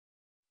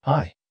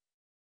Hi,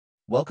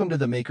 welcome to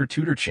the Maker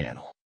Tutor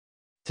channel.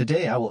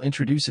 Today I will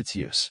introduce its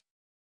use.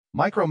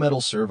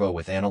 Micrometal servo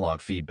with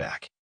analog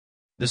feedback.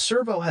 The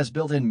servo has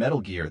built-in metal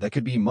gear that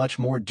could be much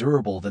more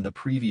durable than the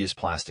previous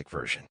plastic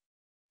version.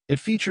 It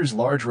features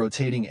large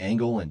rotating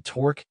angle and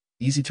torque,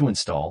 easy to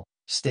install,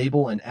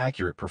 stable and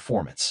accurate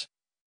performance,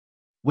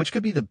 which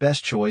could be the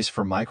best choice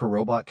for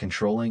micro-robot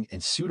controlling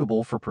and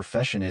suitable for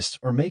professionists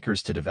or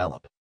makers to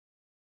develop.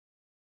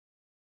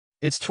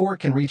 Its torque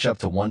can reach up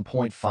to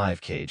 1.5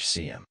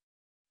 kg/cm.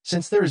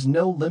 Since there is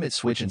no limit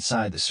switch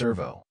inside the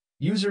servo,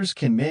 users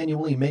can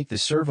manually make the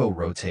servo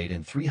rotate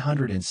in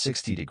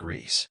 360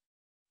 degrees.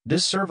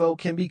 This servo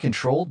can be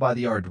controlled by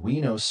the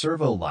Arduino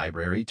servo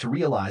library to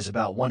realize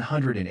about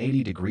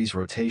 180 degrees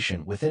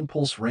rotation with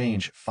impulse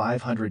range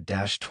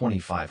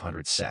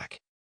 500-2500 sec.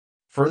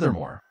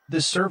 Furthermore,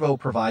 this servo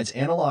provides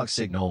analog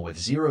signal with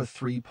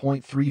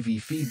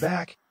 3.3V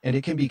feedback, and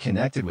it can be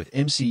connected with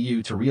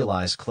MCU to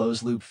realize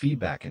closed-loop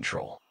feedback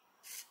control.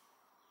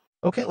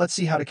 Okay, let's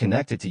see how to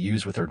connect it to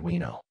use with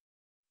Arduino.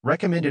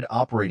 Recommended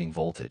operating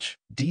voltage,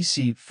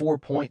 DC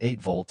 4.8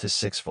 volt to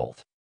 6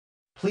 volt.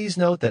 Please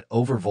note that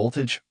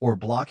overvoltage or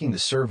blocking the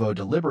servo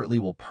deliberately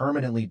will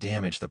permanently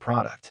damage the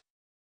product.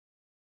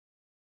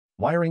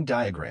 Wiring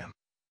diagram.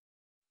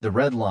 The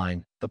red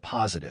line, the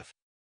positive.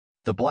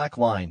 The black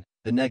line,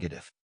 the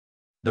negative.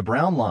 The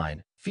brown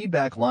line,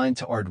 feedback line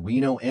to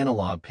Arduino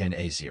analog pin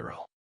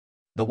A0.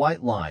 The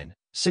white line,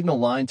 signal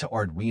line to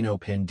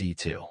Arduino pin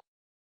D2.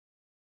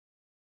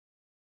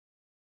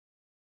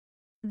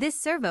 This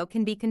servo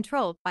can be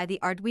controlled by the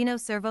Arduino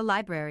servo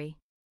library.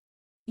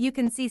 You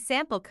can see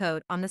sample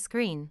code on the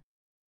screen.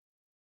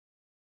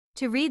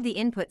 To read the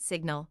input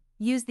signal,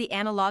 use the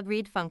analog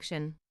read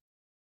function.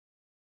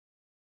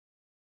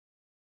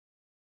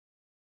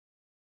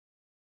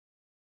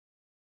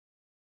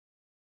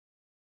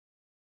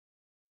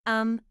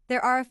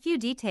 There are a few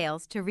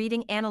details to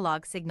reading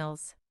analog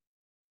signals.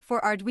 For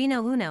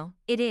Arduino Uno,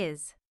 it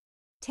is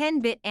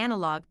 10-bit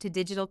analog to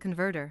digital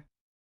converter.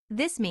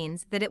 This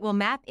means that it will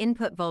map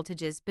input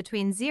voltages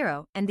between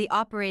 0 and the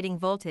operating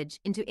voltage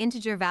into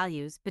integer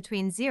values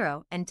between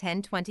 0 and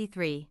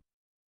 1023.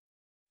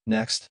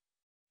 Next,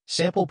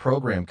 sample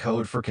program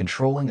code for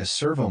controlling a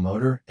servo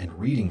motor and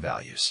reading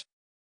values.